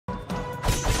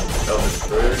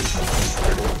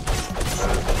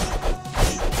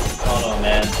Oh no,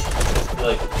 man. I feel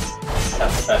like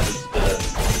have to practice the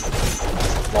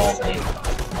wall thing.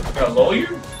 Gonna lull you?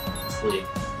 Sleep.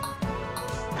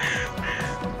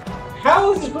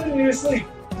 How is this putting you to sleep?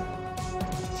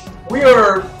 We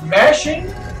are mashing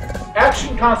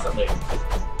action constantly.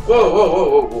 Whoa, whoa, whoa,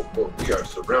 whoa, whoa, whoa. We are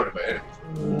surrounded by enemies.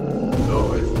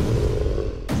 No,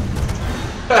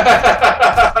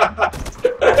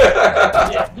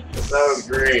 Yeah. That was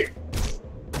great.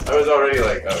 I was already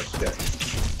like, oh shit.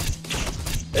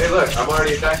 Hey look, I'm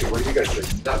already attacking. What do you guys do?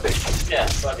 Nothing. Yeah,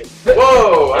 fuck it.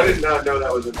 Whoa! I did not know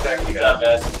that was attacking. You got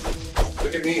that.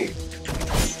 Look at me.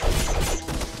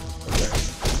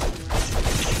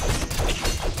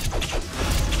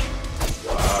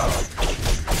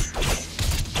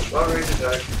 Long range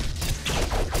attack.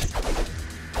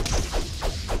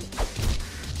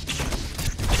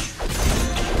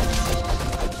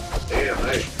 Damn,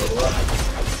 nice. Level up.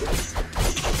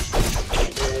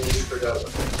 Yay, forgot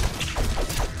about that.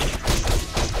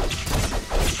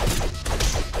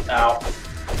 Ow.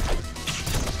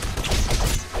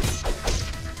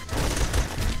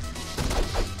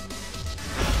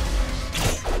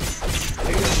 I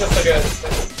think it's just like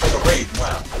a raid.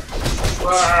 Wow.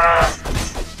 Ah!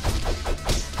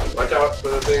 Watch out for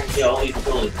the thing. Yeah, all these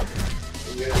bullies.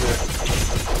 Get in there.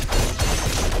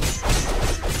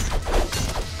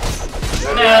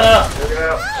 Nana! Look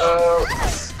out. Oh.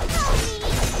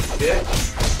 Yeah.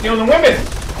 Stealing the women!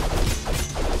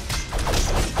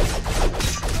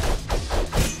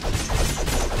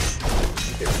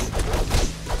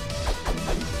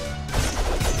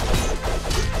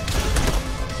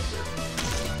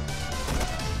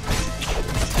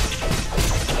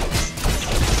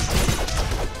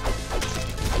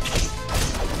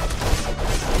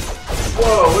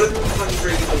 Whoa, what is this fucking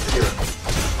crazy thing here?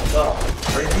 Oh.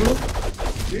 Are you?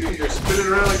 Dude, you're spinning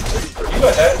around like a crazy You person.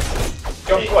 got that.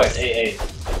 Jump twice. Hey.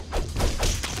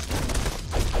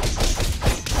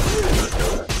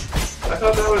 I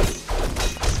thought that was...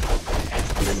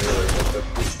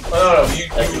 Oh, no, you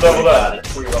leveled up.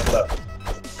 Before you leveled up.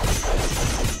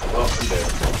 Well, I'm dead.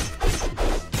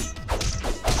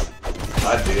 I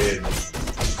did.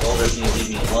 Golder, can you leave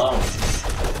me alone?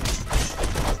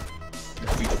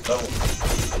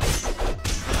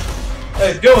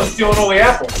 Hey, Dylan's stealing all the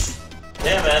apples.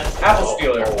 Yeah, man. Apple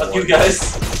stealer. Fuck you guys.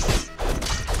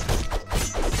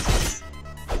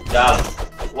 Got him.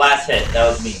 Last hit. That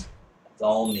was me. It's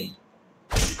all me.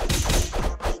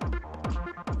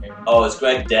 Oh, is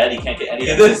Greg dead? He can't get any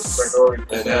of this? Oh,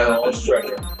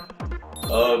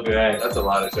 Greg. That's a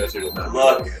lot of treasure to not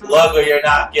Look get. what you're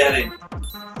not getting.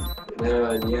 No,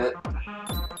 and yet...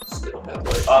 Still have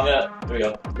like... Oh, I'm gonna... Here we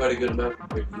go. Quite a good amount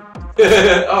compared to you.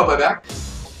 Oh, my back.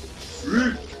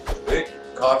 Wait,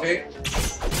 coffee.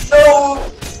 No!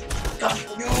 Got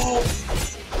you!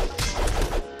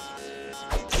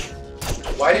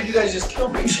 Why did you guys just kill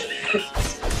me?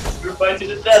 We're fighting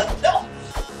to death. No!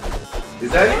 Is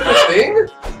that even a thing?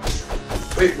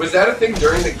 Wait, was that a thing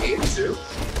during the game too?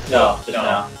 No, just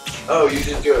now. Oh, you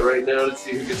just do it right now to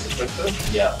see who gets the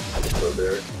princess? Yeah. So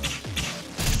there.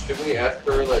 Should we ask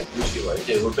her like who she likes?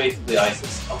 Dude, we're basically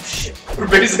ISIS. Oh shit. We're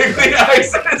basically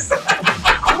ISIS!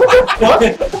 What?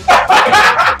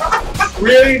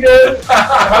 Really, dude?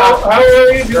 How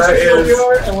early do you That say we is-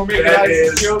 are? And we're making That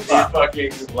ISIS is jokes? the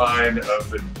fucking line of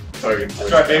the fucking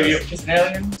That's right, baby. You're kissing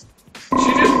aliens?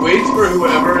 She just waits for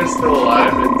whoever is still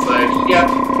alive and it's like, yep,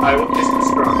 I will kiss the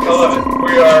strongest. I love it.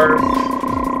 We are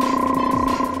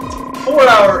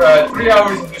 3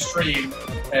 hours into the stream,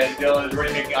 and Dylan is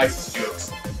already making ISIS jokes.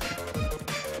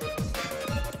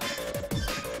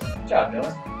 Good job,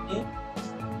 Dylan. Yeah.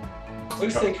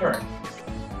 Please stay current.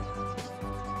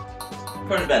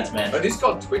 Current events, man. Are these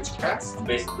called Twitch casts?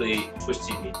 Basically, Twitch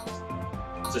TV.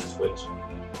 It's just Twitch.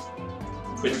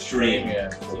 Twitch stream, Yeah.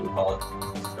 that's what we call it.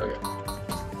 Okay.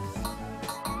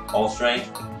 All strength.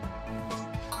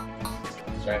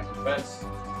 Strength defense.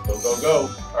 Go, go, go.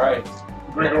 Alright.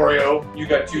 Gregorio, you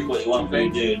got two. What you want from me,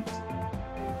 dude?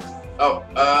 Oh,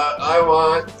 I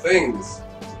want things.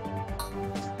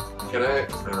 Can I?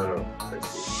 No, no, no.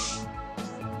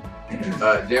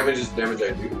 Damage is damage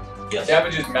I do. Yes.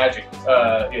 Damage is magic.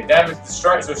 Yeah, damage is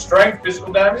strength. So strength,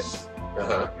 physical damage.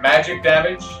 Uh-huh. Magic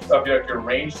damage of your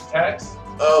ranged attacks.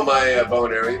 Oh, my bow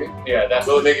and arrow, you mean? Yeah, that's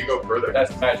Will it make it go further?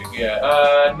 that's magic.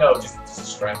 Yeah. No, just the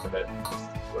strength of it.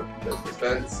 The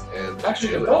defense and Actually,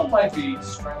 the shield. bow might be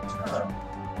strength. I'm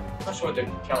not sure what they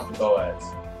count the bow as.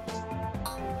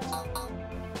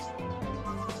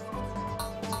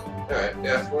 Alright,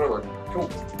 yeah, one. Cool.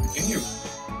 Continue.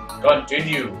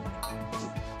 Continue.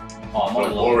 Oh, I'm on The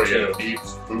level 2. warrior eats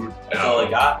Food. That's all I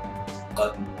got.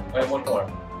 But Wait, one more.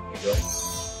 There you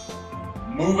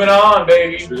go. Moving on,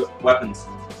 baby. weapons.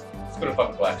 Let's go to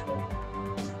fucking blacksmith.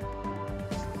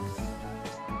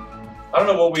 I don't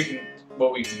know what we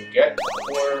can get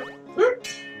for.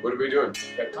 What are we doing?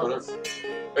 Got compass.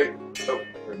 Wait. Oh,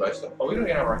 we buy stuff. Oh, we don't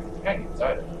even have our companions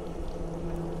either.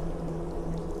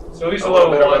 So at least Oh, a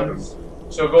level better one. weapons.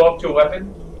 So go up to a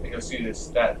weapon, and you'll see this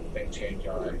stat thing change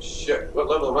on Holy it. shit. What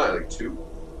level am I? Like 2?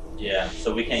 Yeah,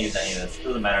 so we can't use any of this.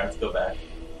 Doesn't matter, let's go back.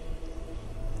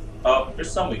 Oh,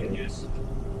 there's some we can use.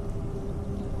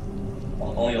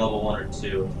 Well, only level 1 or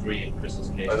 2 or 3 in Chris's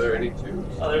case. Are there any 2s?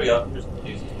 Oh, there we go. There's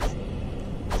use.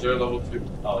 Is there a level 2?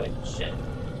 Oh, wait, shit.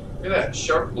 Look at that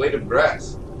sharp blade of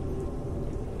grass.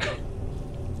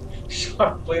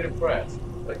 Sharp blade of brass.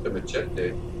 Like the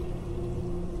machete.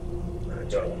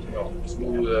 No.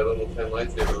 Smooth little 10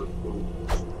 lightsaber was cool.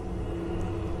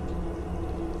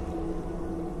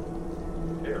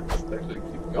 Damn, it actually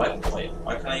keeps going. What? Wait,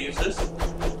 why can't I use this?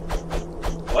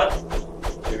 What?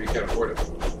 Maybe you can't afford it.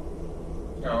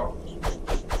 No.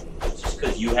 Just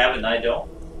because you have it and I don't?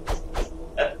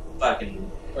 That fucking...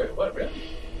 Wait, what? Really?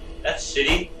 That's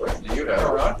shitty. What do you No, have?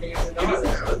 Ron, can you use it? He doesn't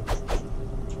have it.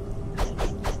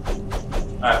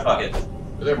 Alright, fuck it. Is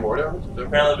there more damage? Is there more?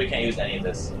 Apparently we can't use any of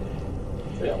this.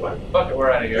 Wait, what? Fuck it, we're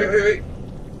out of Wait, here. wait.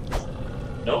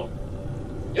 Nope.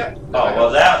 Yeah. Oh, well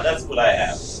that's what I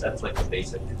have. That's like the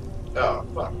basic. Oh,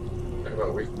 fuck. Talk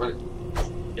about wasting money.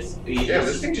 It's, Damn,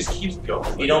 this thing just keeps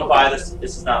going. you don't buy this,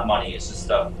 this is not money, it's just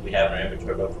stuff we have in our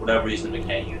inventory, but for whatever reason we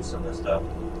can't use some of this stuff.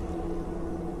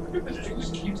 This thing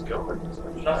just keeps going. There's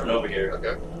nothing over here.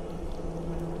 Okay.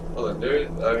 Well, then there.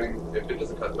 I mean, if it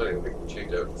doesn't cost money, then we can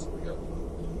change out to something else.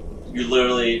 You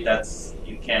literally,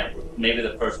 you can't, maybe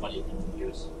the first one you can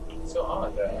use. It's so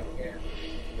odd that I can't.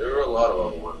 There are a lot of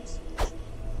level ones.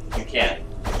 You can't.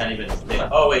 You can't even think,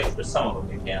 oh wait, there's some of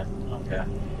them you can. Okay.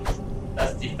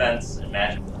 That's defense and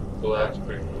magic. Well, that's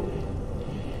pretty cool.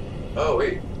 Oh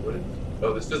wait, what is?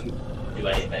 Oh, this doesn't Do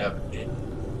anything. have it.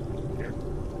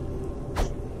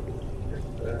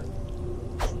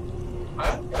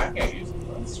 I can't use it.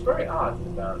 It's very odd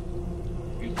that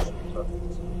using it.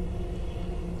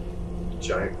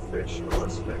 Giant fish. I want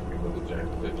to smack people with a giant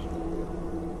fish.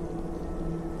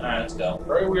 Alright, let's go.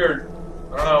 Very weird.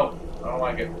 I don't know. I don't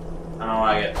like it. I don't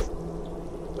like it.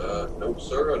 No,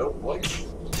 sir, I don't like it.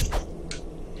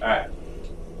 Alright.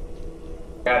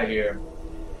 Out of here.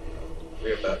 We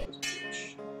have that.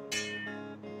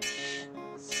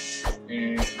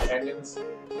 Any companions? Do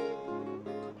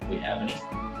we have any?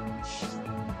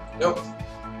 Nope.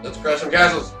 Let's crash some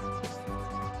castles.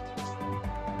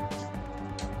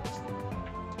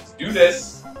 Let's do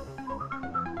this.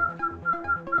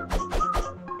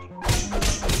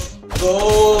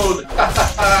 Gold! Ha ha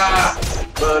ha!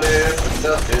 Money for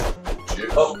nothing.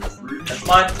 Chips Oh, for free. that's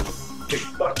mine. Big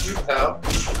fuck you, pal.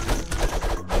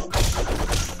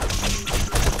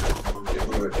 Hit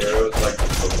me with arrows like the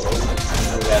balloon.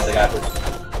 Oh, guys, I got this.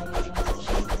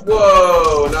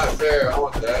 Whoa, not fair. I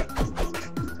want that.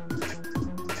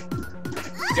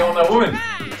 Stealing that woman.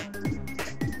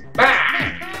 Bah!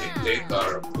 They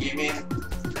are weaving.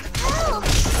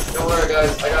 Don't worry,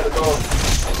 guys. I got the gold.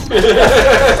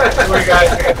 Don't worry, guys.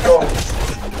 I got to go.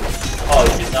 Oh,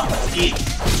 he's not my speed.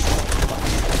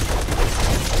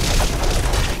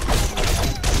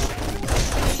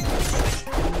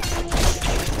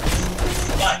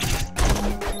 What?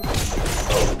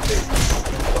 Oh, hey.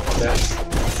 Fuck that.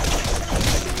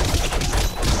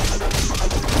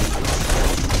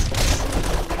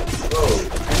 Whoa,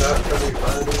 you're not coming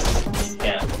behind me?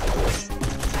 Yeah.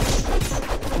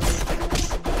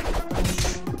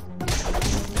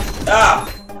 Ah!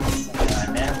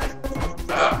 God, man.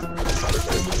 Ah!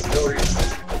 No reason.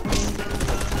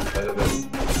 Better than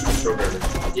programming.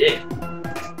 Dick.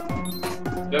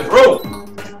 Let's roll.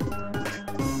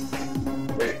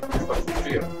 Wait, fuck the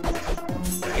feel.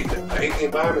 I hate the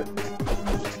environment.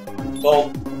 Gold.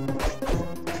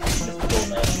 Just gold,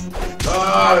 man.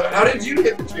 How did you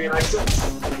hit the tree and I couldn't?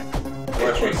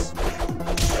 Watch this.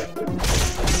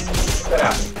 That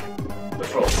happened.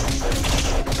 Let's roll.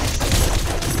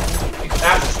 These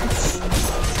apples.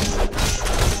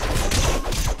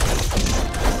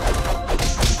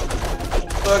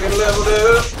 Fucking leveled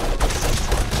up.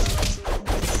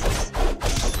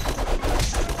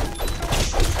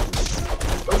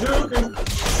 Hadouken.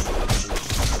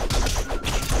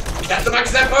 That's the max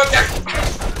of that book.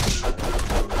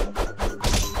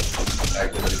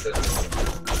 Actually, what it says.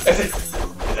 That's it. Is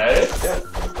that it? Yeah.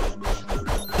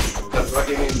 That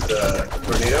fucking means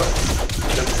tornado.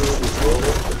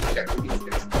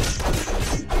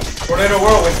 Tornado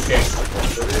Whirlwind King.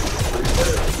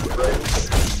 Right?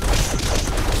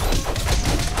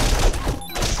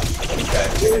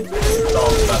 It's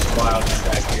all about the wild man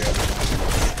back here.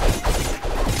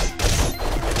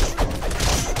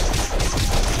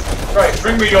 Right,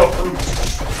 bring me your fruit.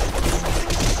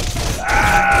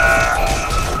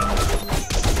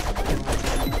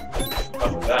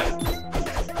 What was that?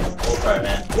 We'll try,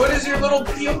 man. What is your little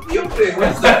pew pew thing?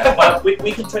 What's But that?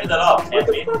 we can turn that off, What can't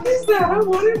the we? fuck is that? I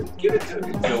want it. Give it to me.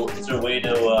 Is there a way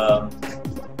to,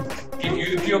 Give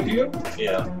you the pew pew?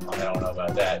 yeah. I don't know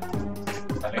about that.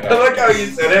 I think I like how you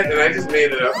said it, and I just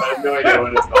made it up. I have no idea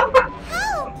what it's called.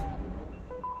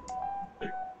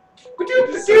 You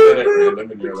just said that at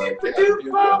random, and you're like, yeah, pew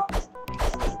pew.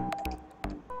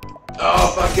 Oh,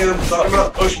 fuck him. Fuck him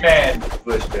up. Bushman.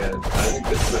 Bushman. I think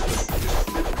this Bushman.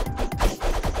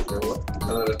 You know what?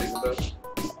 Now that I think about it.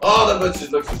 Oh, that Bush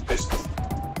just looks suspicious.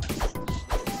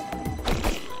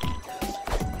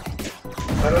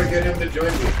 How do I get him to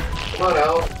join me? Come on,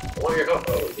 Al. I want your help.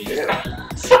 Oh, yeah.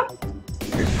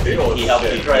 He helped you.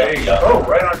 Right, there you go. Oh,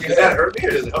 right on your Does that head. hurt me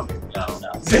or does it help me? No.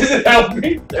 Does it help me?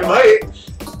 It might.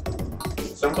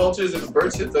 Some cultures, if a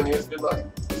bird shits on you, it's good luck.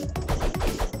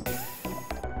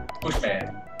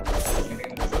 Bushman.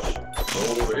 Anything in the bush?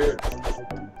 Roll over here.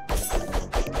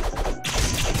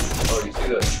 Oh, you see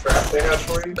the trap they have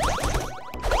for you?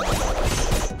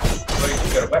 Oh,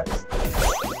 you got a weapon.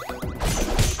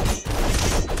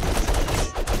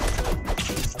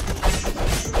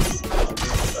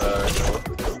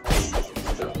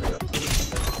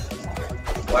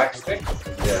 Black stick?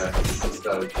 Yeah, it's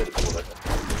got a bit of like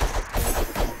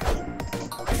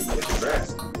hit the grass.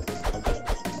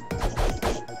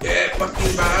 Yeah,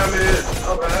 fucking behind me!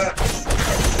 Alright!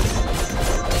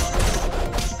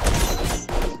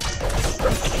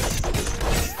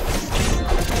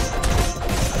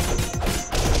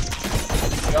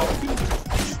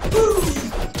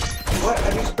 What? How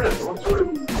do you sprint? What's sort of?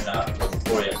 Nah,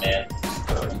 for you, man.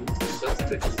 That's a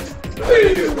bitch. What do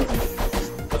you do?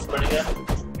 What's sprint again?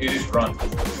 You just run. How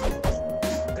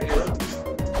do you run?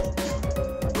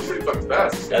 We're pretty fucking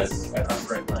fast. That's sprint.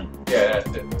 sprint. Yeah, that's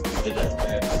it. Did that?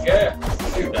 Yeah.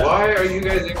 Dude, why are you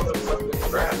guys able to fuck this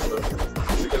grass?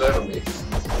 Because I don't need.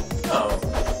 No.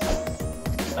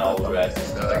 No, right.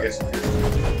 No, I guess you're.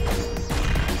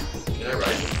 Can I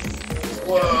ride?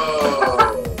 Whoa!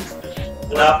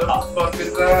 What the fuck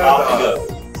is that? Off you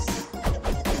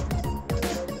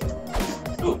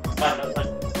go. Ooh, mine.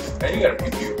 Now you got a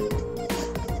pew pew.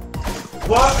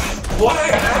 What? Why?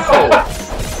 How?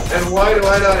 And why do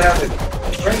I not have it?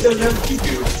 Frank doesn't have a pew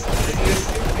pew. I need a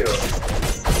Pukio.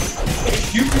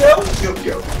 Pew pew?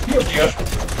 Pukio. Pew pew.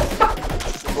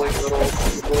 Some like little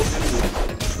dude.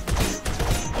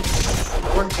 I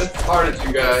work just as hard as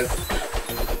you guys.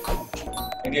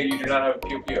 And yet you do not have a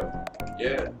pew pew.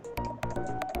 Yeah.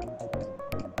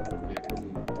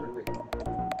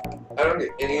 I don't get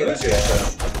any of this shit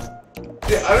stuff.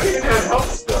 Yeah, I don't even have health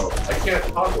still. I can't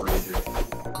talk or anything.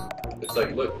 It's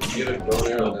like, look, you get a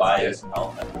boner Go on buy this you some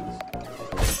helmet. You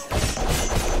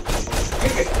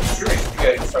gotta get some experience. You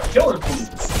gotta start killing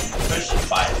foods. Push and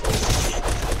buy it.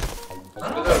 How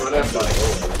did that run after the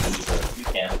goal? You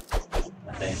can,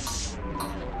 I think.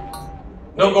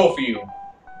 No goal for you.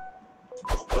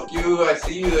 Fuck you, I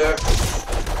see you there.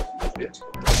 Bitch.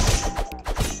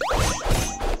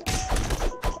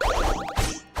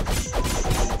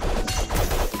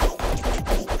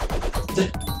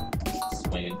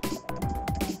 Swinging.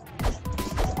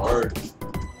 Hard.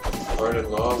 Hard and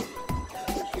long.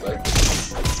 Which you like.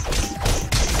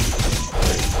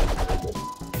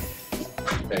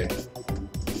 Hey.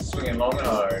 Swinging long and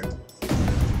hard.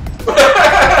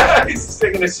 He's just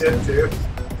taking a shit too.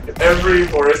 Every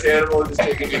forest animal is just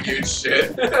taking a huge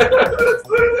shit. That's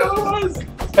literally all it was.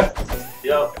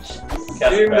 Yo. This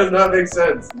game does not make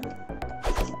sense.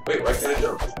 Wait, why can't I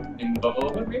jump? In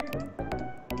bubble with me?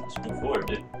 Just move forward,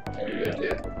 dude. There you go.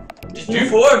 Yeah. Just move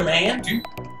forward, man. Dude.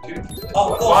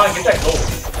 Oh, Come on, get that goal.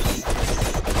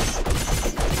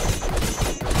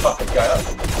 Fucking guy up.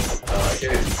 I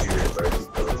can't even see it, but I just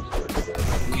go.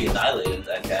 We annihilated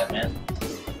that guy, man.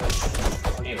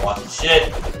 He ain't watching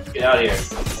shit. Get out of here.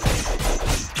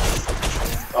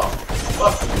 Oh,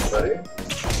 fuck you, buddy.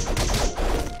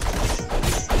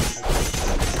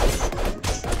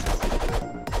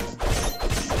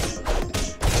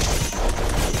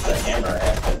 The hammer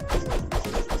at.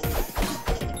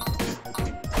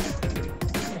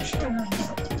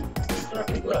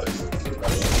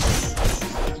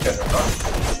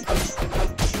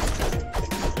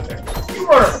 You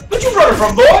running? What you running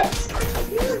from, boy?